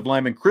defensive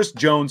lineman Chris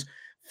Jones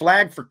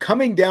flagged for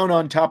coming down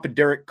on top of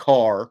Derek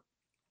Carr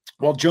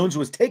while Jones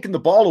was taking the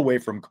ball away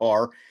from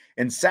Carr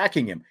and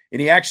sacking him.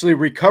 And he actually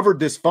recovered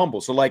this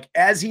fumble. So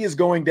as he is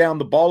going down,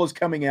 the ball is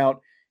coming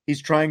out.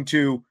 He's trying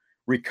to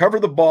recover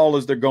the ball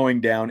as they're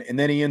going down, and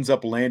then he ends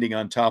up landing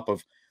on top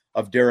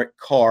of Derek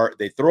Carr.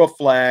 They throw a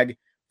flag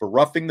for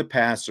roughing the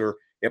passer.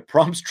 It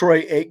prompts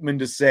Troy Aikman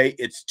to say,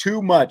 "It's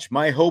too much.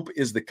 My hope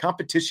is the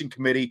competition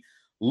committee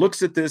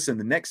looks at this in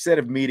the next set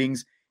of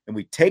meetings and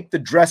we take the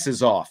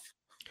dresses off."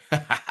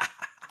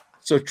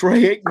 So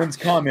Troy Aikman's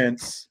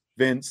comments,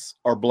 Vince,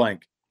 are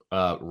blank.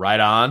 Right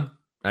on.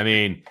 I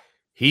mean,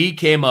 he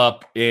came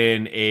up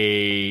in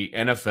a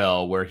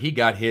NFL where he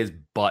got his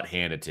butt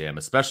handed to him,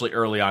 especially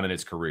early on in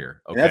his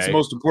career. Okay? And that's the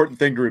most important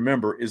thing to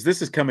remember is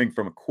this is coming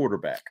from a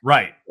quarterback.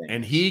 Right.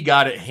 And he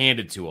got it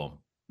handed to him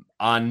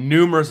on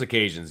numerous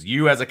occasions.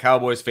 You as a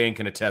Cowboys fan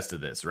can attest to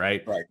this,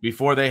 right?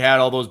 Before they had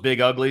all those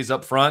big uglies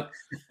up front,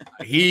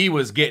 he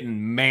was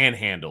getting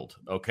manhandled,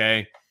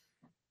 okay?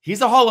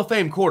 He's a Hall of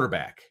Fame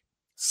quarterback.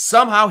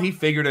 Somehow he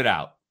figured it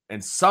out,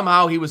 and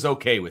somehow he was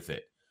okay with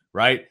it,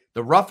 right?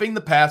 The roughing the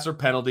passer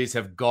penalties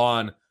have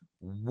gone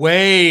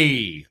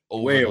way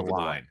over the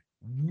line.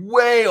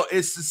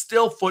 It's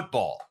still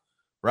football,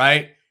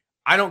 right?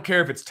 I don't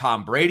care if it's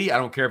Tom Brady. I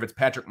don't care if it's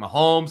Patrick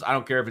Mahomes. I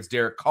don't care if it's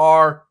Derek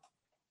Carr.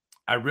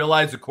 I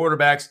realize the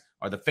quarterbacks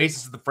are the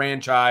faces of the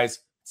franchise,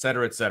 et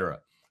cetera, et cetera.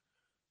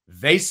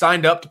 They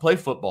signed up to play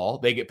football.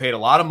 They get paid a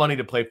lot of money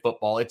to play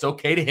football. It's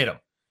okay to hit them.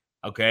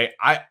 Okay.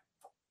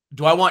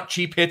 Do I want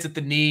cheap hits at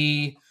the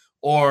knee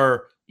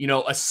or,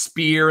 a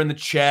spear in the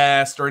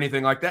chest or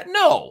anything like that?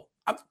 No,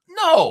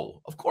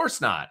 of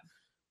course not.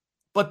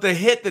 But the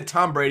hit that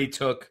Tom Brady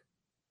took,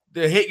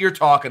 the hit you're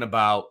talking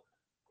about,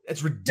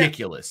 it's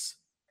ridiculous.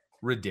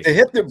 Ridiculous. The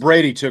hit that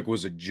Brady took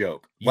was a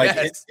joke.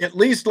 At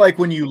least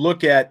when you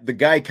look at the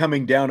guy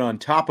coming down on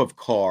top of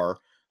Carr,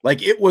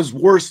 it was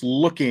worse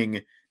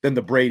looking than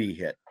the Brady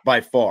hit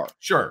by far.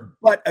 Sure.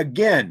 But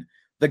again,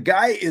 the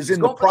guy is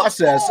in the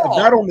process of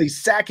not only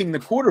sacking the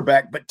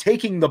quarterback, but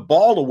taking the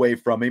ball away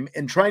from him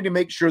and trying to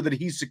make sure that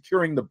he's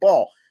securing the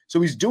ball.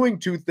 So he's doing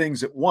two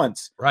things at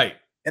once. Right.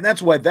 And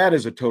that's why that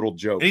is a total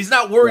joke. And he's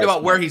not worried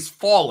about where he's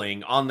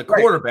falling on the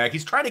quarterback.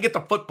 He's trying to get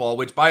the football,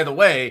 which, by the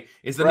way,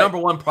 is the number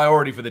one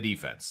priority for the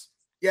defense.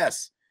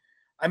 Yes.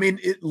 I mean,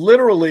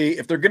 literally,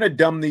 if they're going to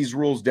dumb these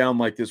rules down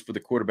like this for the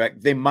quarterback,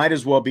 they might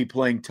as well be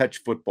playing touch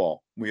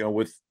football,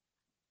 with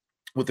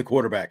the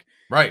quarterback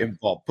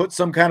involved. Put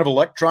some kind of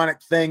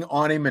electronic thing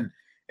on him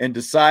and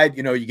decide,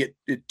 you get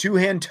a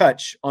two-hand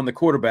touch on the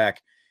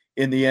quarterback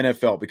in the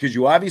NFL because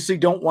you obviously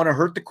don't want to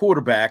hurt the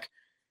quarterback.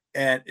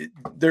 And if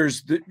they're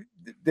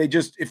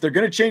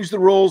going to change the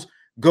rules,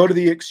 go to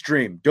the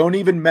extreme. Don't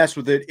even mess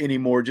with it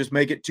anymore. Just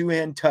make it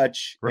two-hand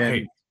touch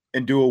and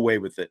do away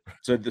with it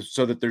so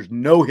that there's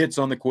no hits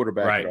on the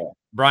quarterback at all.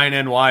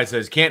 Brian NY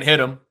says, can't hit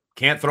him,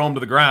 can't throw him to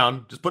the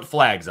ground. Just put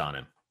flags on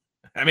him.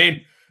 I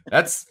mean,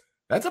 that's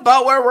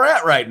about where we're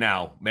at right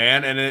now,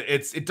 man. And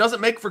it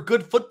doesn't make for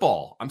good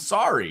football. I'm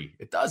sorry.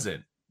 It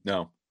doesn't.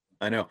 No,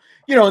 I know.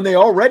 And they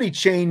already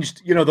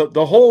changed,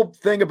 the whole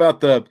thing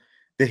about the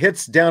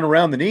hits down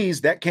around the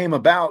knees, that came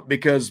about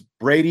because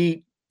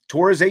Brady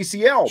tore his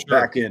ACL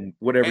back in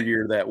whatever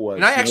year that was.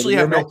 And I actually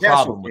have no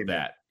problem with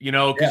that,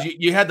 because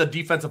you had the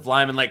defensive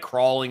lineman like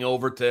crawling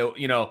over to,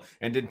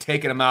 and then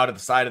taking him out at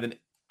the side of the.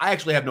 I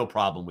actually have no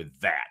problem with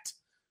that,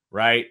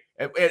 right?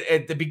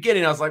 At the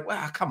beginning, I was like,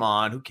 well, come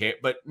on, who cares?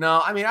 But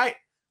no, I mean,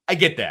 I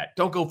get that.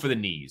 Don't go for the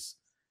knees.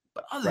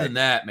 But other than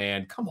that,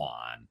 man, come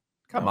on.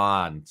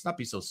 Let's not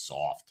be so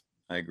soft.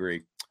 I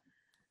agree.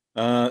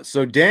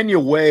 So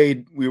Daniel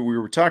Wade, we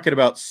were talking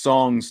about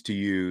songs to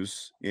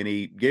use, and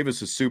he gave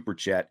us a super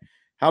chat.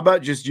 How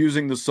about just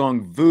using the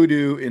song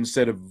Voodoo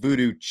instead of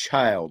Voodoo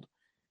Child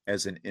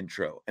as an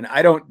intro? And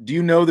do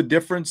you know the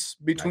difference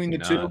between the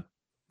two?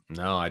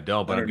 No, I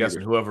don't, but I'm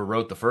guessing whoever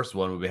wrote the first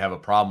one would have a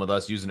problem with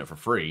us using it for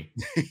free.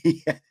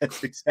 Yeah,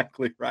 that's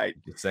exactly right.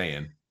 Just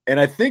saying. And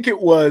I think it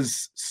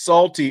was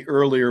Salty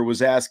earlier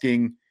was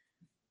asking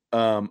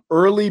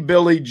early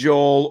Billy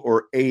Joel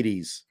or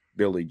 80s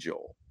Billy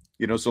Joel.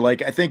 So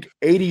like I think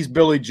 80s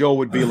Billy Joel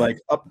would be like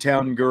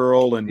Uptown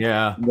Girl and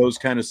those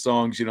kind of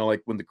songs,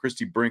 like when the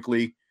Christy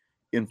Brinkley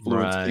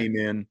influence came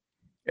in,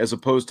 as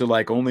opposed to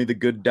like Only the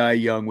Good Die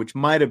Young, which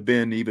might have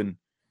been even,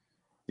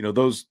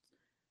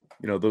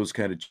 those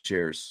kind of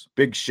chairs.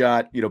 Big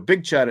Shot,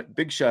 Big Shot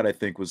I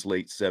think was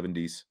late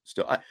 70s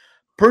still.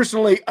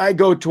 Personally, I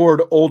go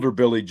toward older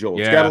Billy Joel.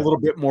 It's got a little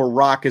bit more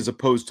rock as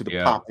opposed to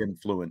the pop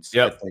influence.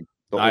 Yep. I think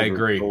I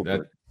agree.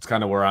 That's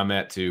kind of where I'm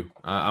at too.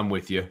 I'm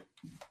with you.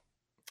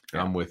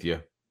 I'm with you.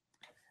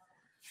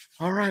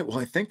 All right. Well,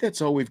 I think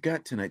that's all we've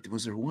got tonight.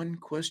 Was there one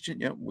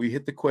question? Yeah, we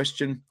hit the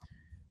question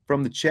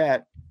from the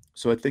chat.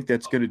 So I think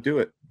that's going to do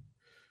it.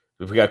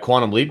 We got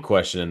Quantum Leap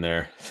question in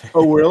there.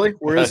 Oh, really?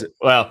 Where is it?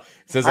 Well,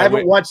 it says I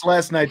haven't watched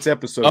last night's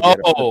episode.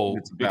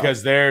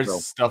 Because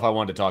there's stuff I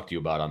wanted to talk to you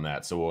about on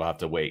that. So we'll have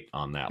to wait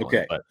on that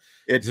one. But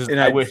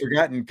I'd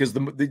forgotten because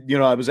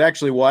I was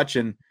actually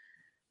watching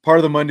part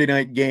of the Monday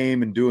night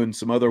game and doing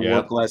some other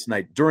work last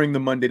night during the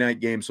Monday night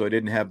game. So I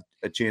didn't have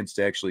a chance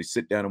to actually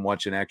sit down and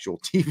watch an actual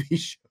TV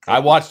show. I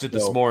watched it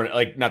this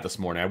morning, not this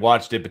morning. I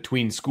watched it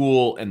between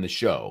school and the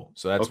show.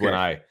 So that's when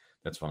I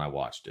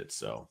watched it.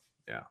 So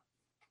yeah.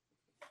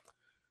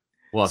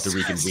 We'll have to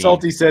reconvene.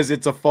 Salty says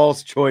it's a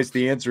false choice.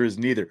 The answer is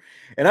neither.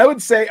 And I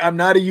would say I'm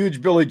not a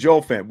huge Billy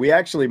Joel fan.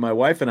 My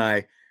wife and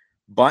I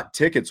bought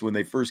tickets when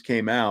they first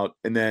came out.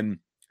 And then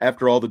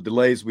after all the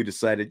delays, we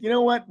decided, you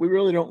know what? We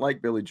really don't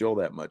like Billy Joel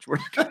that much. We're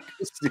not going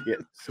to see it.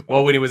 So,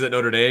 well, when he was at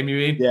Notre Dame, you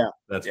mean? Yeah.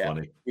 That's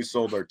funny. We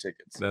sold our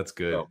tickets. That's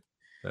good. So,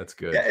 that's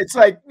good. Yeah, it's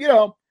like,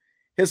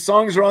 his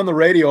songs are on the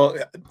radio.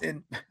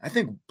 And I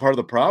think part of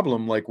the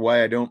problem, like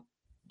why I don't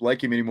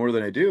like him any more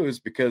than I do, is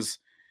because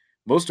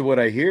most of what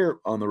I hear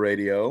on the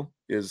radio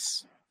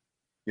is,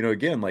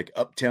 again, like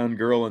Uptown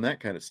Girl and that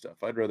kind of stuff.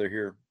 I'd rather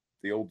hear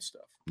the old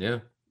stuff. Yeah.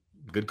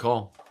 Good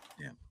call.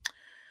 Yeah.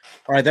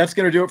 All right. That's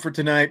going to do it for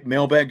tonight.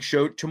 Mailbag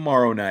show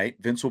tomorrow night.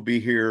 Vince will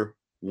be here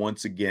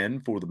once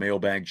again for the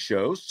mailbag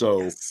show.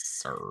 So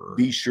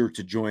be sure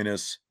to join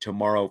us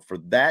tomorrow for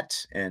that.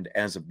 And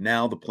as of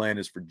now, the plan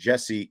is for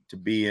Jesse to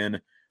be in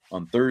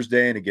on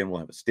Thursday. And again, we'll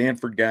have a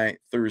Stanford guy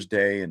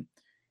Thursday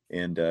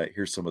and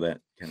here's some of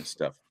that kind of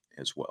stuff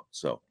as well.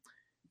 So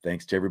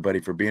thanks to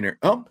everybody for being here.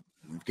 Oh,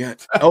 we've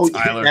got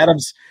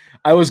Adams.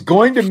 I was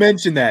going to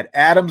mention that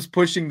Adams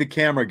pushing the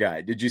camera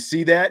guy. Did you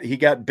see that? He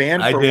got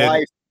banned for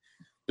life.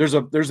 There's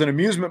an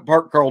amusement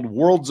park called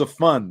Worlds of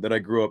Fun that I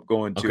grew up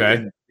going to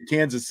in the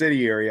Kansas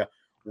City area.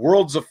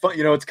 Worlds of Fun,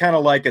 it's kind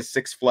of like a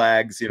Six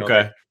Flags,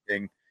 that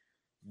thing.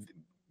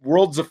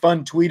 Worlds of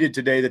Fun tweeted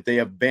today that they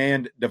have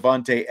banned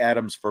Devontae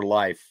Adams for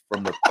life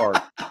from the park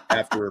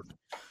after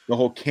the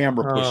whole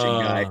camera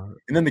pushing guy.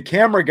 And then the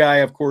camera guy,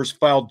 of course,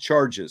 filed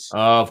charges.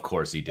 Of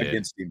course he did.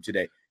 Against him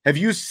today. Have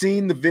you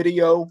seen the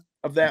video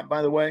of that,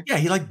 by the way? Yeah,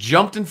 he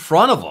jumped in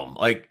front of him.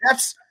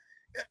 That's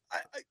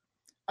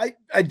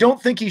I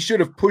don't think he should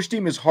have pushed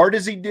him as hard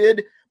as he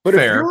did. But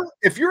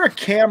if you're a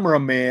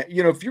cameraman,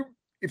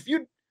 if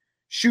you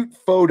shoot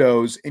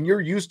photos and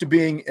you're used to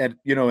being at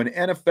an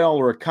NFL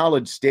or a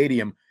college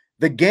stadium,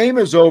 the game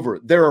is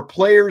over. There are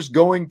players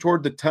going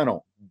toward the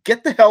tunnel.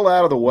 Get the hell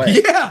out of the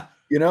way. Yeah.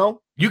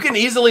 You can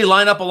easily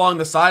line up along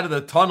the side of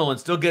the tunnel and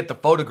still get the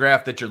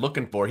photograph that you're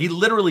looking for. He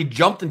literally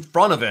jumped in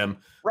front of him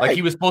like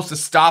he was supposed to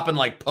stop and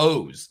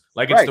pose,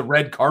 like it's the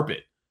red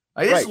carpet.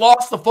 I just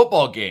lost the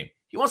football game.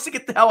 He wants to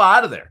get the hell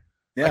out of there.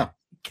 Yeah.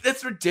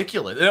 That's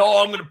ridiculous.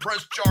 I'm going to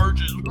press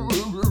charges.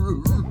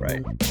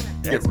 Right.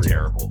 That's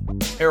terrible.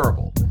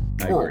 Terrible.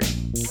 I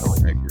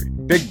agree.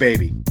 Big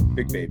baby.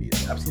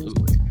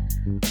 Absolutely.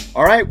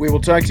 All right. We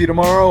will talk to you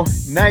tomorrow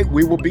night.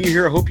 We will be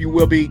here. I hope you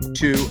will be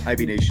too.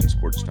 Ivy Nation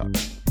Sports Talk.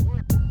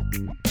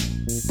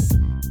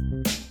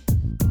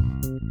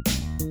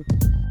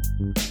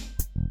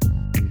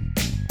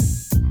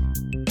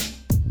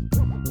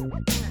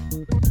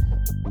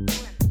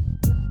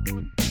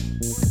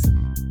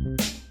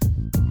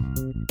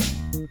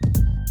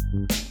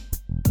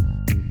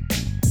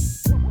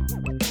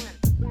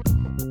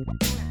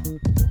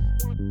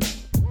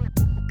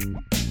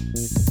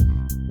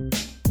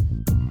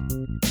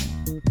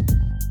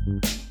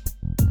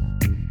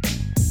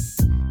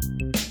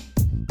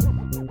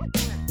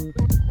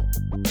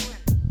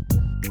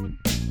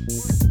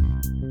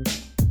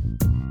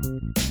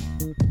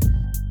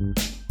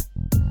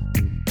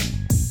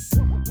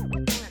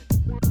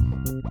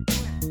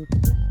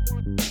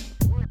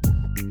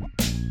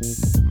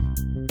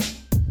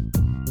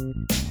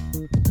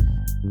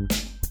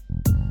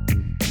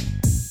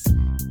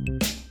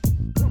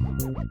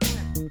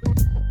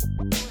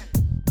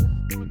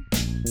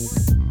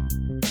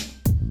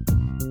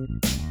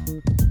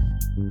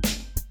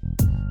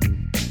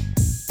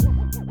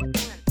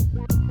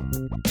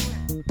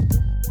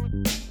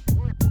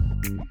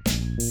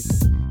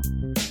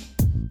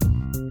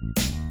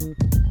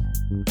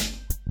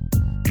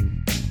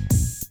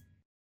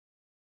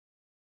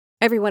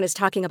 Everyone is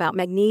talking about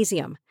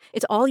magnesium.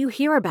 It's all you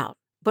hear about.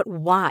 But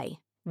why?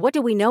 What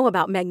do we know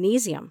about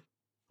magnesium?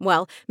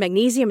 Well,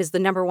 magnesium is the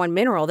number one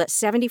mineral that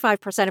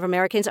 75% of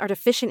Americans are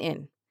deficient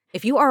in.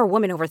 If you are a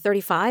woman over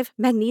 35,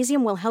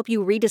 magnesium will help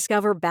you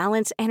rediscover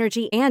balance,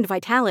 energy, and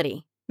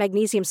vitality.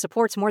 Magnesium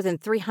supports more than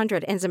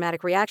 300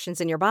 enzymatic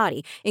reactions in your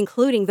body,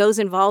 including those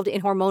involved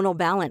in hormonal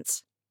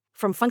balance.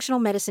 From functional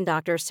medicine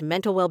doctors to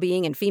mental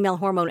well-being and female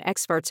hormone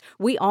experts,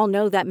 we all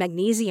know that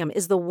magnesium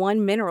is the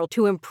one mineral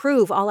to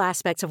improve all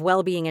aspects of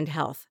well-being and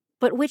health.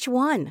 But which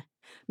one?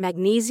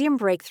 Magnesium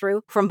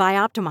Breakthrough from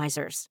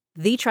Bioptimizers,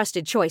 the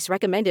trusted choice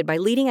recommended by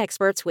leading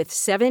experts with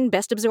 7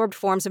 best-absorbed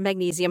forms of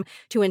magnesium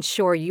to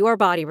ensure your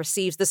body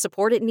receives the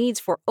support it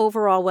needs for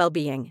overall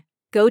well-being.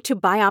 Go to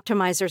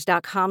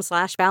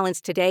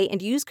bioptimizers.com/balance today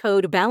and use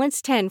code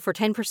BALANCE10 for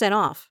 10%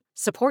 off.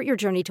 Support your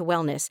journey to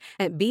wellness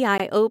at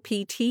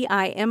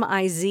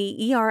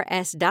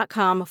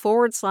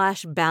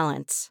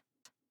bioptimizers.com/balance.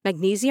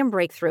 Magnesium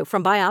Breakthrough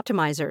from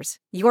Bioptimizers,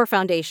 your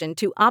foundation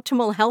to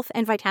optimal health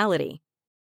and vitality.